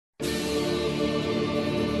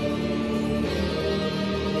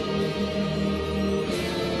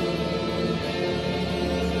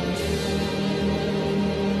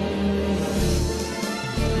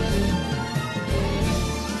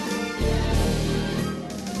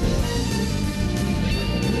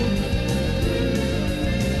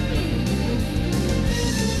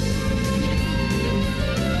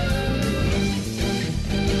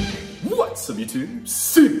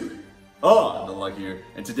YouTube? SimplyUnlucky here,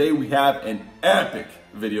 and today we have an epic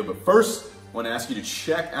video. But first, I want to ask you to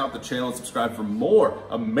check out the channel and subscribe for more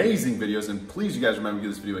amazing videos. And please, you guys remember to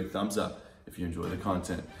give this video a thumbs up if you enjoy the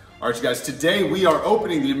content. All right, you guys, today we are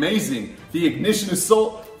opening the amazing The Ignition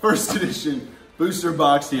Assault First Edition booster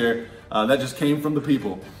box here. That just came from the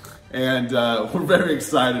people. And we're very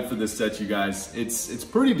excited for this set, you guys. It's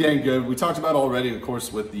pretty dang good. We talked about it already, of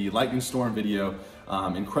course, with the Lightning Storm video.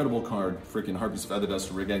 Incredible card, freaking Harpy's Feather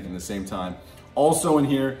Duster rig at the same time. Also in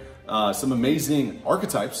here, some amazing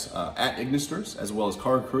archetypes at Ignisters, as well as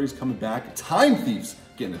card curries coming back. Time Thieves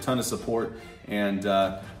getting a ton of support. And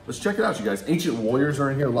let's check it out, you guys. Ancient Warriors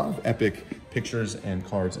are in here. A lot of epic pictures and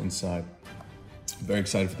cards inside. Very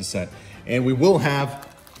excited for the set. And we will have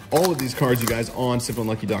all of these cards, you guys, on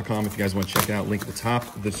SimplyUnlucky.com if you guys want to check it out. Link at the top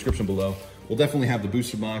of the description below. We'll definitely have the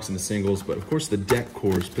booster box and the singles, but of course the deck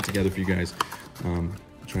cores put together for you guys.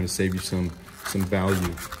 Trying to save you some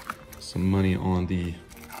value, some money on the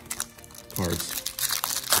cards.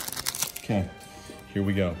 Okay, here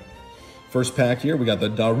we go. First pack here, we got the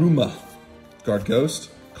Daruma Guard Ghost.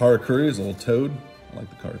 Karakuri is a little toad. I like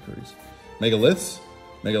the Karakuris. Megaliths.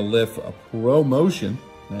 Megalith Promotion.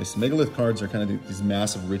 Nice. Megalith cards are kind of these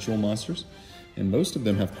massive ritual monsters, and most of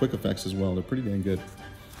them have quick effects as well. They're pretty dang good.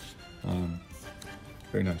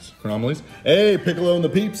 Very nice. Chronomalies. Hey, Piccolo and the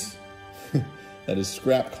Peeps. That is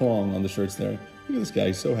Scrap Klong on the shirts there. Look at this guy.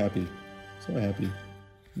 He's so happy. So happy.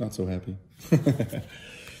 Not so happy.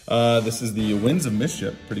 This is the Winds of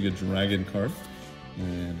Mischief. Pretty good dragon card.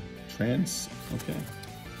 And Trans. Okay.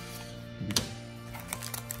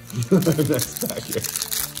 Next pack here.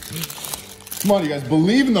 Come on, you guys,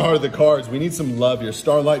 believe in the heart of the cards. We need some love here.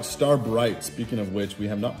 Starlight, Star Bright. Speaking of which, we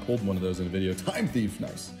have not pulled one of those in a video. Time Thief,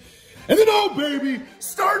 nice. And then, oh baby,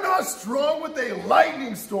 starting off strong with a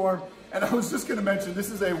Lightning Storm. And I was just gonna mention, this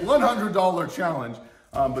is a $100 challenge,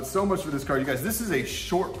 but so much for this card. You guys, this is a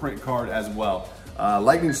short print card as well.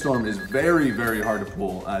 Lightning Storm is very, very hard to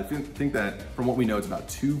pull. I think that from what we know, it's about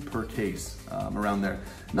 2 per case, around there.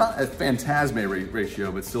 Not a Phantasme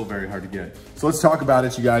ratio, but still very hard to get. So let's talk about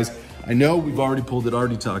it, you guys. I know we've already pulled it,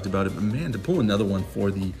 already talked about it, but man, to pull another one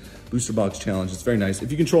for the Booster Box Challenge, it's very nice.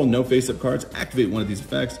 If you control no face-up cards, activate one of these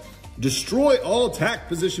effects, destroy all attack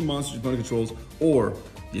position monsters your opponent controls, or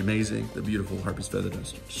the amazing, the beautiful Harpy's Feather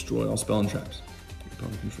Duster, destroy all spell and traps your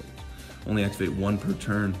opponent controls. Only activate 1 per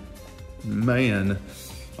turn. Man.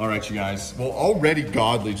 All right, you guys. Well, already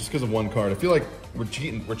godly just because of 1 card. I feel like we're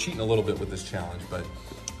cheating a little bit with this challenge, but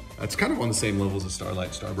it's kind of on the same levels as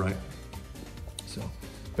Starlight, Star Bright. So,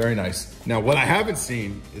 very nice. Now, what I haven't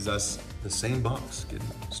seen is us, the same box, getting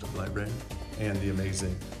Starlight Ray and the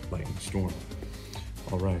amazing Lightning Storm.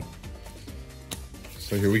 All right.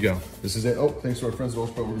 So here we go. This is it. Oh, thanks to our friends at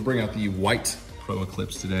Ultra Pro. We're gonna bring out the white Pro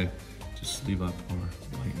Eclipse today. Just leave up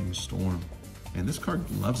our Lightning Storm. And this card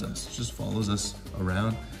loves us. It just follows us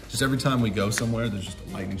around. Just every time we go somewhere, there's just a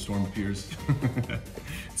Lightning Storm appears.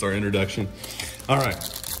 It's our introduction. All right.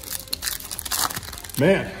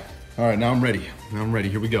 Man. All right, now I'm ready. Now I'm ready.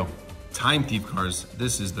 Here we go. Time Thief cards.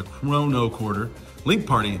 This is the Chrono Quarter. Link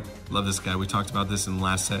Party. Love this guy. We talked about this in the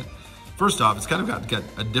last set. First off, it's kind of got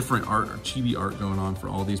a different art or chibi art going on for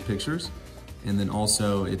all these pictures. And then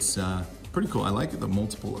also it's pretty cool. I like the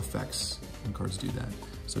multiple effects when cards do that.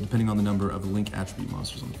 So depending on the number of Link attribute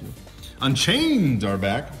monsters on the field. Unchained are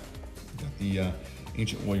back. Got the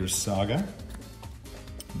Ancient Warriors Saga.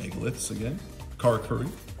 Megaliths again. Karakuri.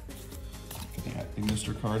 Got the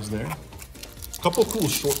Ignister cards there. A couple of cool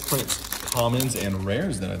short print commons and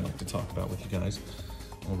rares that I'd like to talk about with you guys.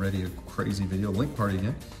 Already a crazy video. Link Party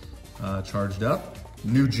again. Charged up.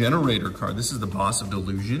 New Generator card. This is the Boss of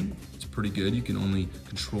Delusion. It's pretty good. You can only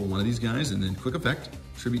control one of these guys, and then quick effect.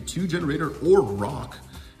 Tribute to Generator or Rock,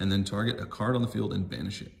 and then target a card on the field and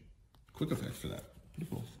banish it. Quick effect for that. Pretty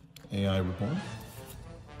cool. AI Reborn.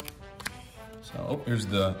 So, oh, here's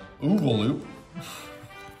the Oval Loop.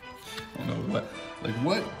 I don't know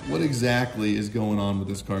what exactly is going on with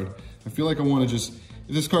this card. I feel like I want to just,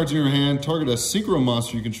 if this card's in your hand, target a synchro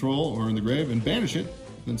monster you control or in the grave and banish it.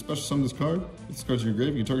 Then special summon this card. If this card's in your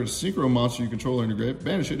grave, you can target a synchro monster you control or in your grave.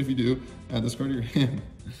 Banish it. If you do, add this card to your hand.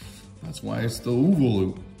 That's why it's the Oval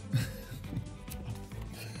Loop.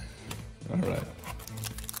 All right.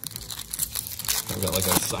 I've got like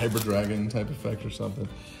a Cyber Dragon type effect or something.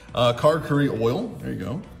 Card Curry Oil. There you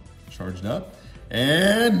go. Charged up.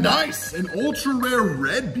 And nice! An ultra rare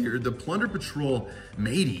Redbeard, the Plunder Patrol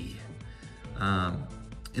Matey.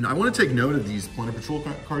 And I want to take note of these Plunder Patrol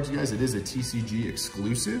cards, you guys. It is a TCG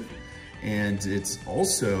exclusive, and it's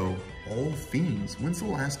also all Fiends. When's the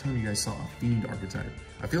last time you guys saw a Fiend archetype?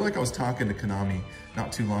 I feel like I was talking to Konami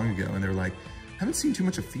not too long ago, and they're like, Haven't seen too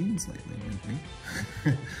much of Fiends lately, I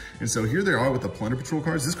think. And so here they are with the Plunder Patrol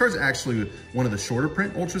cards. This card's actually one of the shorter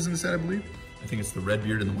print Ultras in the set, I believe. I think it's the red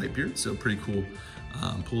beard and the white beard, so pretty cool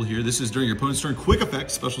pull here. This is during your opponent's turn. Quick effect,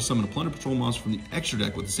 special summon a Plunder Patrol monster from the extra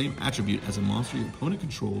deck with the same attribute as a monster your opponent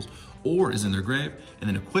controls or is in their grave, and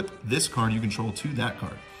then equip this card you control to that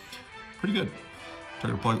card. Pretty good.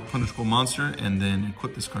 Target a Plunder Patrol monster and then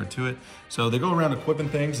equip this card to it. So they go around equipping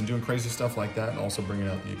things and doing crazy stuff like that, and also bringing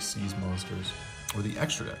out the Xyz monsters, or the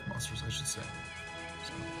extra deck monsters, I should say.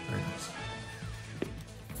 So, very nice. Go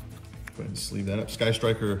ahead and sleeve that up. Sky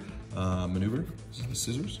Striker Maneuver. This is the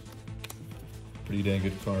scissors. Pretty dang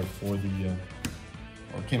good card for the,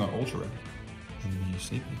 or it came out Ultra Red in the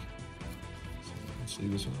sneak peek. So let's see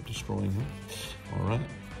this without destroying him. All right.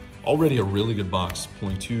 Already a really good box,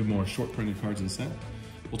 pulling 2 more short printed cards in the set.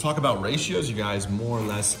 We'll talk about ratios, you guys, more or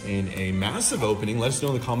less in a massive opening. Let us know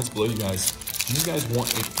in the comments below, you guys. Do you guys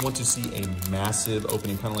want to see a massive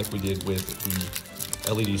opening, kind of like we did with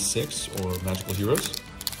the LED 6 or Magical Heroes?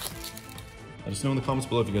 Let us know in the comments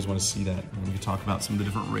below if you guys want to see that. And we can talk about some of the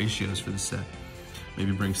different ratios for the set.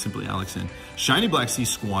 Maybe bring Simply Alex in. Shiny Black Sea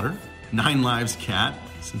Squatter. 9 Lives Cat.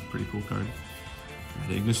 This is a pretty cool card.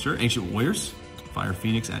 At Ignister. Ancient Warriors. Fire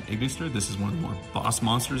Phoenix at Ignister. This is one of the more boss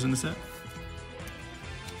monsters in the set.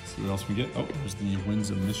 Let's see what else we get. Oh, there's the Winds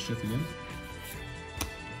of Mischief again.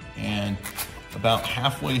 And about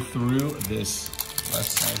halfway through this left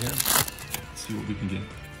side here, let's see what we can get.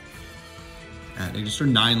 At Ignister,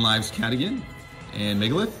 9 Lives Cat again. And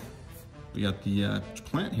Megalith. We got the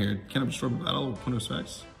plant here. Cannot be destroyed by battle with opponent's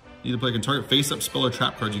effects. Either player can target face-up spell or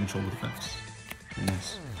trap cards you control with effects. Very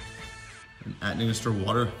nice. And at Ignister,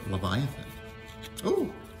 Water Leviathan. Oh,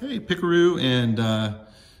 hey, Pickaroo and,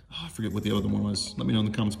 I forget what the other one was. Let me know in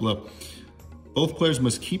the comments below. Both players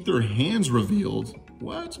must keep their hands revealed.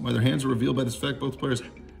 What? While their hands are revealed by this effect, both players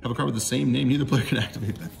have a card with the same name. Neither player can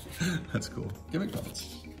activate that. That's cool. Gimmick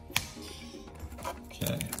cards.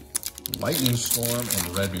 Okay. Lightning Storm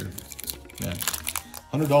and Redbeard. Yeah.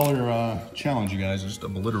 $100 challenge, you guys. Just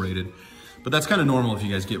obliterated. But that's kind of normal if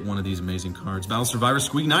you guys get one of these amazing cards. Battle Survivor,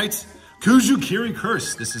 Squeak Knight. Kuzu-Kiri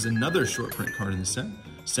Curse. This is another short print card in the set.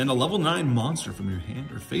 Send a level 9 monster from your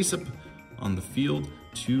hand or face up on the field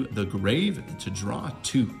to the grave to draw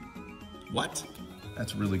 2. What?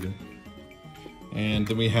 That's really good. And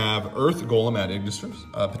then we have Earth Golem at Ignister.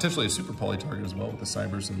 Potentially a super poly target as well with the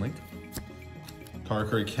Cyberse and Link.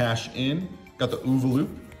 Karakuri Cash In. Got the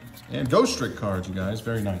Oovaloop. And Ghost Trick cards, you guys.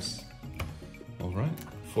 Very nice. All right.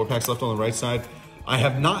 4 packs left on the right side. I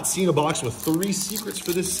have not seen a box with 3 secrets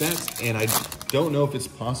for this set, and I don't know if it's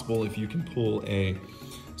possible if you can pull a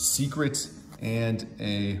secret and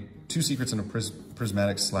 2 secrets and a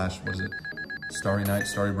prismatic slash, what is it? Starry Night,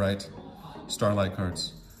 Starry Bright, Starlight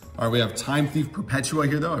cards. All right, we have Time Thief Perpetua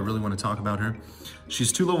here though. I really want to talk about her.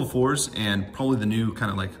 She's 2 level 4s and probably the new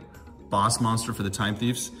kind of like boss monster for the Time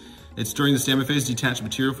Thieves. It's during the stamina phase, detach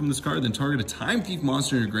material from this card, then target a Time Thief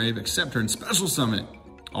monster in your grave, accept her and special summon it.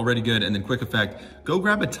 Already good, and then quick effect. Go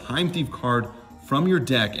grab a Time Thief card from your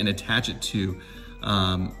deck and attach it to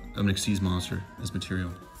an Xyz monster as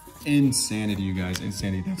material. Insanity, you guys,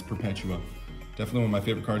 insanity. That's Perpetua. Definitely one of my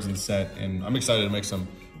favorite cards in the set, and I'm excited to make some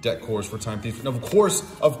deck cores for Time Thief. And of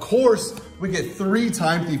course, we get 3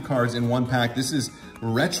 Time Thief cards in 1 pack. This is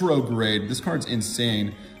Retrograde. This card's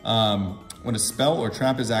insane. When a spell or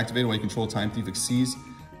trap is activated while you control Time Thief Xyz,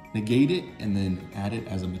 negate it and then add it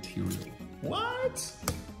as a material. What?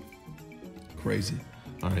 Crazy.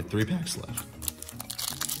 All right, 3 packs left.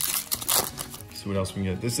 Let's see what else we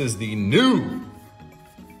can get. This is the new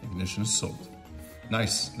Ignition Assault.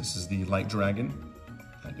 Nice. This is the Light Dragon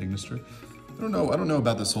at Ignister. I don't know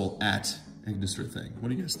about this whole at Ignister thing. What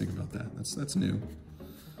do you guys think about that? That's new.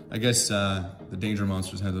 I guess the Danger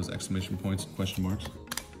monsters have those exclamation points and question marks.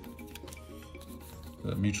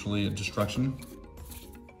 Mutually Destruction.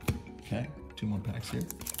 Okay, 2 more packs here.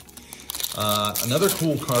 Another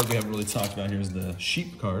cool card we haven't really talked about here is the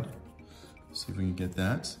Sheep card. Let's see if we can get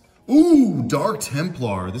that. Ooh, Dark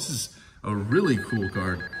Templar. This is a really cool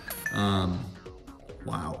card.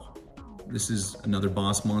 Wow. This is another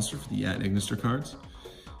boss monster for the at Ignister cards.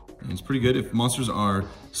 And it's pretty good. If monsters are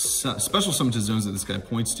special summoned to zones that this guy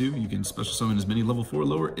points to, you can special summon as many level 4 or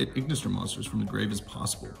lower Ignister monsters from the grave as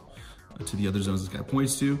possible to the other zones this guy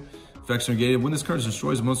points to. Effects are negated. When this card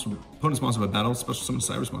destroys a opponent's monster by battle, special summon a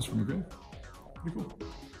Cyberse monster from your grave. Pretty cool.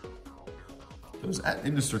 Those at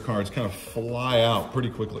Ignister cards kind of fly out pretty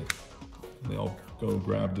quickly. They all go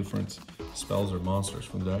grab different spells or monsters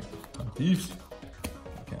from the deck. Time Thieves.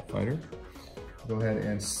 Cat Fighter. Go ahead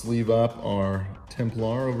and sleeve up our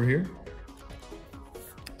Templar over here.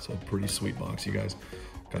 So pretty sweet box, you guys.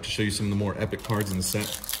 Got to show you some of the more epic cards in the set.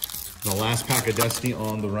 The last pack of Destiny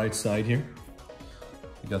on the right side here.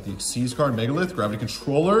 We got the Xyz card, Megalith, Gravity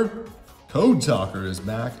Controller, Code Talker is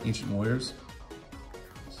back, Ancient Warriors.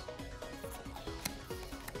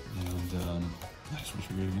 And nice,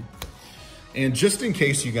 and just in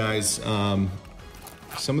case you guys,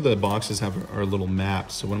 some of the boxes have our little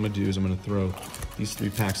maps. So what I'm gonna do is I'm gonna throw these 3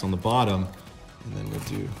 packs on the bottom, and then we'll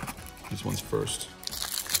do these ones first.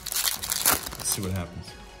 Let's see what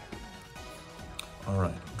happens. All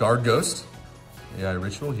right, Guard Ghost, AI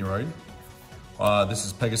Ritual, here are you. This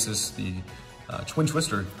is Pegasus, the Twin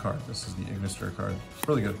Twister card. This is the Ignister card. It's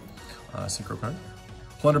really good. Synchro card.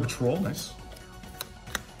 Plunder Patrol, nice.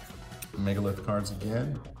 Megalith cards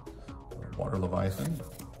again. Water Leviathan.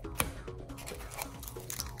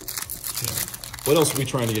 What else are we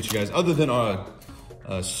trying to get you guys? Other than a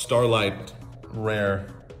Starlight rare.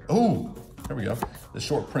 Oh, there we go. The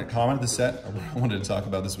short print common of the set. I wanted to talk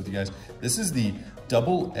about this with you guys. This is the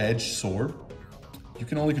double-edged sword. You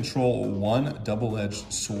can only control 1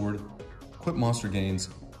 double-edged sword. Equip monster gains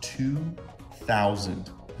 2,000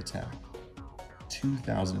 attack.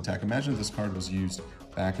 2,000 attack. Imagine if this card was used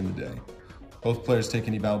back in the day. Both players take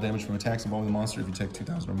any battle damage from attacks involving the monster. If you take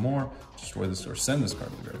 2,000 or more, destroy this or send this card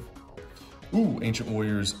to the grave. Ooh, Ancient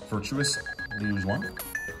Warriors Virtuous, lose 1. Very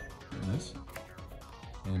nice.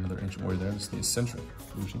 And another Ancient Warrior there. This is the Eccentric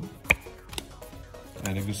version.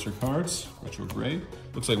 And Ignister cards, Retro Grade.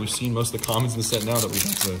 Looks like we've seen most of the commons in the set now that we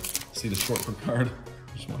got to see the short print card.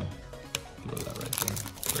 Just want to throw that right there.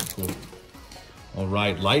 Very cool. All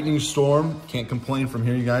right, Lightning Storm. Can't complain from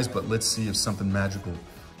here, you guys, but let's see if something magical,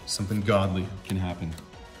 something godly can happen.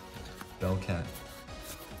 Bellcat.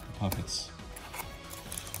 Puppets.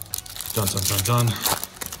 Dun dun dun dun.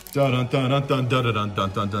 Dun dun dun dun dun dun dun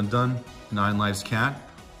dun dun dun. 9 Lives Cat.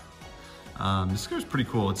 This card's pretty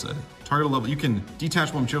cool. It's a target level. You can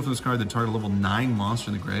detach one material from this card, then target level 9 monster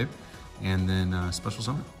in the grave, and then special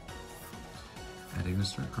summon. Add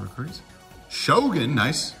Ignister, Kurkuris. Shogun,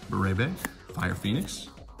 nice. Berebe. Fire Phoenix.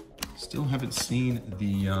 Still haven't seen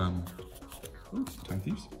the Time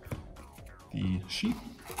Thieves. The sheep.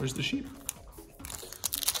 Where's the sheep?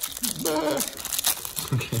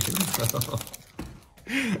 Okay, here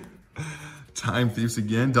we go. Time Thieves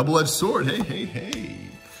again. Double-edged sword. Hey, hey, hey.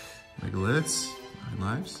 Megaliths. 9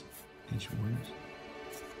 Lives. Ancient Warriors.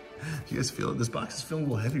 You guys feel it? This box is feeling a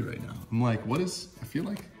little heavy right now. I'm like, what is, I feel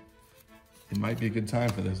like it might be a good time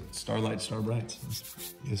for the Starlight, Starbrights.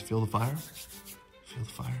 You guys feel the fire? Feel the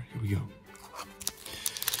fire. Here we go.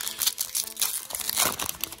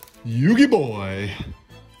 Yugi Boy.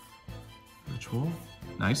 Ritual.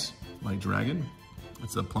 Nice. Light Dragon.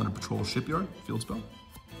 It's a Plunder Patrol Shipyard. Field spell.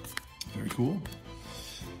 Very cool.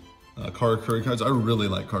 Karakuri cards. I really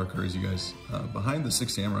like Karakuris, you guys. Behind the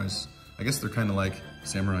 6 Samurais, I guess they're kind of like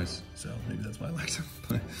samurais, so maybe that's why I liked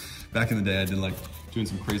them. Back in the day, I did like doing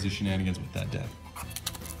some crazy shenanigans with that deck.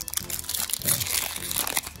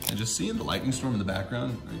 Okay. And just seeing the Lightning Storm in the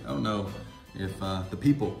background, I don't know if the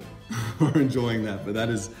people are enjoying that, but that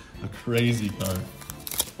is a crazy card.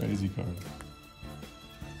 Crazy card.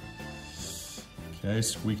 Okay,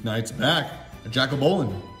 Squeak Knight's back. A Jackal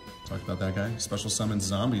Bolin. Talked about that guy. Special summons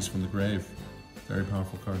zombies from the grave. Very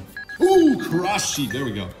powerful card. Ooh, Cross Sheet. There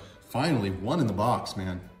we go. Finally, 1 in the box,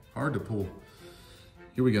 man. Hard to pull.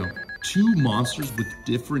 Here we go. 2 monsters with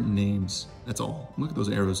different names. That's all. Look at those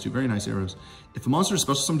arrows, too. Very nice arrows. If a monster is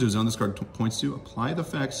special summoned to a zone this card points to, apply the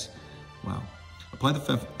effects. Wow. Apply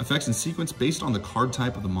the effects in sequence based on the card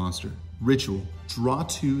type of the monster. Ritual. Draw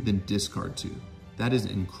 2, then discard 2. That is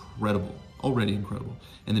incredible. Already incredible.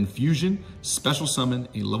 And then Fusion. Special summon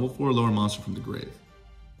a level 4 or lower monster from the grave.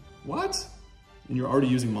 What? And you're already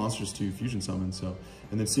using monsters to fusion summon, so.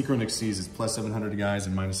 And then Synchro Xyz is plus 700 to guys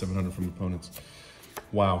and minus 700 from opponents.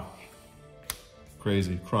 Wow.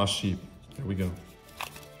 Crazy. Cross Sheep. There we go.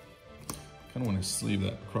 Kind of want to sleeve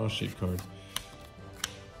that Cross Sheep card.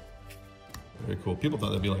 Very cool. People thought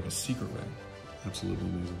that'd be like a secret rare. Absolutely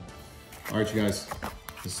amazing. All right, you guys.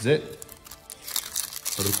 This is it.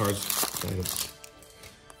 What are the cards?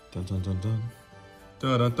 Dun dun dun dun.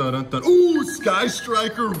 Dun dun dun dun dun. Ooh, Sky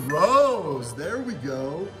Striker Rose. There we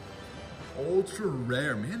go. Ultra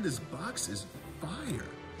rare. Man, this box is fire.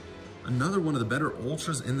 Another one of the better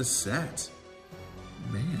ultras in the set.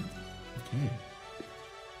 Man. Okay.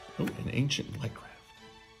 Oh, an Ancient Lightcraft.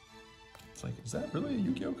 It's like, is that really a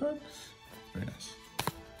Yu-Gi-Oh card? Very nice.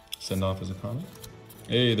 Send off as a comment.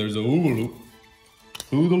 Hey, there's a Oovaloop.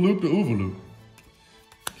 Who the loop to Oovaloop?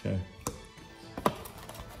 Okay.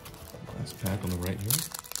 Last pack on the right here.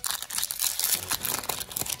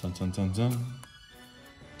 Dun dun dun dun.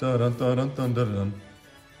 Dun dun dun dun dun dun dun.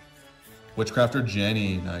 Witchcrafter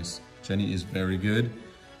Jenny, nice. Jenny is very good.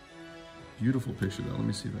 Beautiful picture though. Let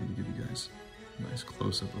me see if I can give you guys a nice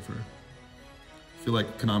close-up of her. I feel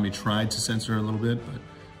like Konami tried to censor her a little bit, but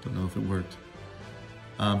don't know if it worked.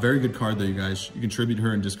 Very good card though, you guys. You can tribute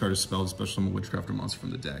her and discard a spell, especially from a Witchcrafter monster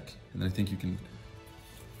from the deck. And then I think you can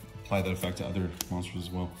apply that effect to other monsters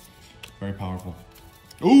as well. Very powerful.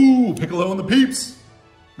 Ooh, Piccolo and the Peeps!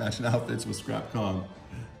 Matching outfits with Scrap Con.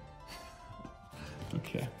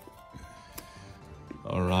 Okay.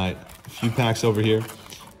 All right, a few packs over here,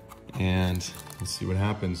 and let's see what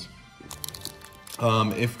happens.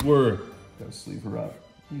 If we're, gotta sleeve her up.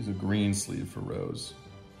 Use a green sleeve for Rose.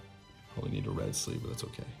 Probably need a red sleeve, but that's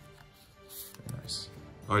okay. Very nice.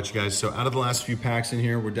 All right, you guys, so out of the last few packs in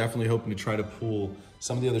here, we're definitely hoping to try to pull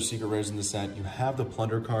some of the other secret rares in the set. You have the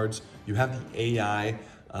Plunder cards, you have the AI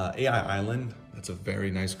Island. That's a very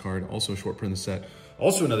nice card, also a short print in the set.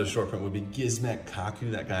 Also another short print would be Gizmek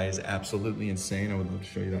Kaku. That guy is absolutely insane. I would love to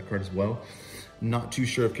show you that card as well. Not too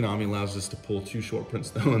sure if Konami allows us to pull 2 short prints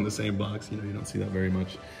though in the same box. You know, you don't see that very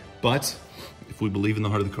much. But if we believe in the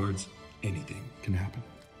heart of the cards, anything can happen.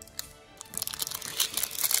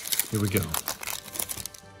 Here we go.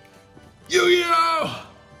 Yu-Gi-Oh!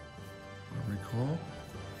 Recall.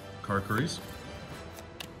 Karkuris.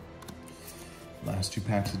 Last 2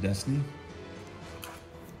 packs of Destiny.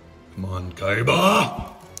 Come on, KAIBA!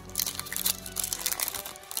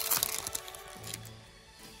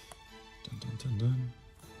 Dun, dun, dun, dun.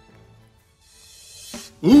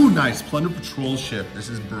 Ooh, nice. Plunder Patrol ship. This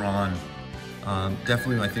is Braun.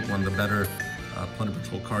 Definitely, I think, one of the better Plunder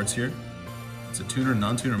Patrol cards here. It's a tuner,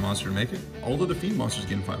 non-tuner monster to make it. All of the Fiend monsters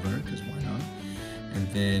gain 500, because why not? And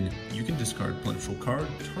then you can discard Plunder Patrol card,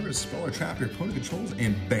 target a spell or trap your opponent controls,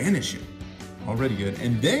 and banish it. Already good.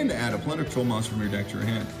 And then add a Plunder Patrol monster from your deck to your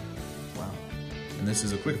hand. Wow. And this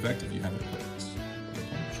is a quick effect if you haven't played this. The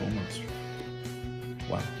Plunder Patrol monster.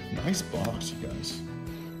 Wow. Nice box, you guys.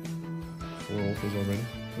 4 ultras already.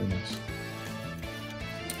 Very nice.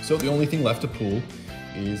 So the only thing left to pull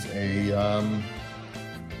is a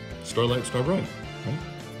Starlight, Starbright. Right?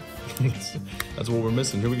 That's what we're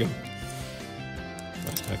missing. Here we go.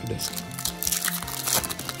 Last pack of this.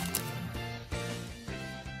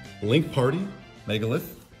 Link Party,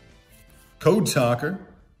 Megalith, Code Talker,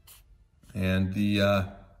 and the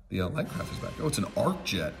Lightcraft is back. Oh, it's an Arc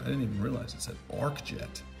Jet. I didn't even realize it said Arc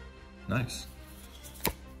Jet. Nice.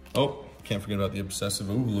 Oh, can't forget about the Obsessive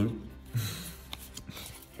Ooglu.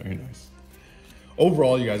 Very nice.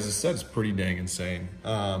 Overall, you guys, this set is pretty dang insane.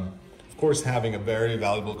 Of course, having a very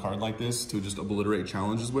valuable card like this to just obliterate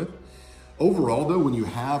challenges with. Overall, though, when you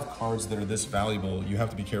have cards that are this valuable, you have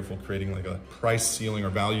to be careful creating like a price ceiling or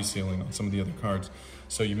value ceiling on some of the other cards.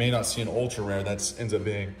 So you may not see an ultra rare that ends up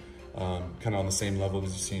being kind of on the same level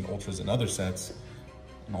as you see in ultras in other sets,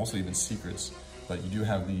 and also even secrets. But you do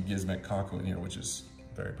have the Gizmek Kaku in here, which is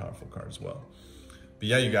a very powerful card as well. But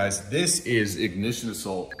yeah, you guys, this is Ignition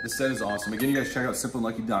Assault. This set is awesome. Again, you guys check out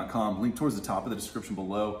SimplyUnlucky.com. Link towards the top of the description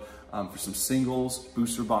below for some singles,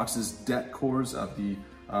 booster boxes, deck cores of the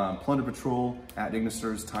Plunder Patrol, at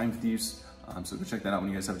Ignisters, Time Thieves. So go check that out when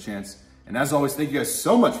you guys have a chance. And as always, thank you guys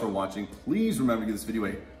so much for watching. Please remember to give this video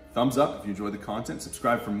a thumbs up if you enjoyed the content.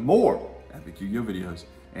 Subscribe for more epic Yu-Gi-Oh videos.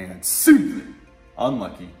 And Simply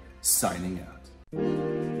Unlucky signing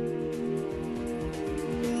out.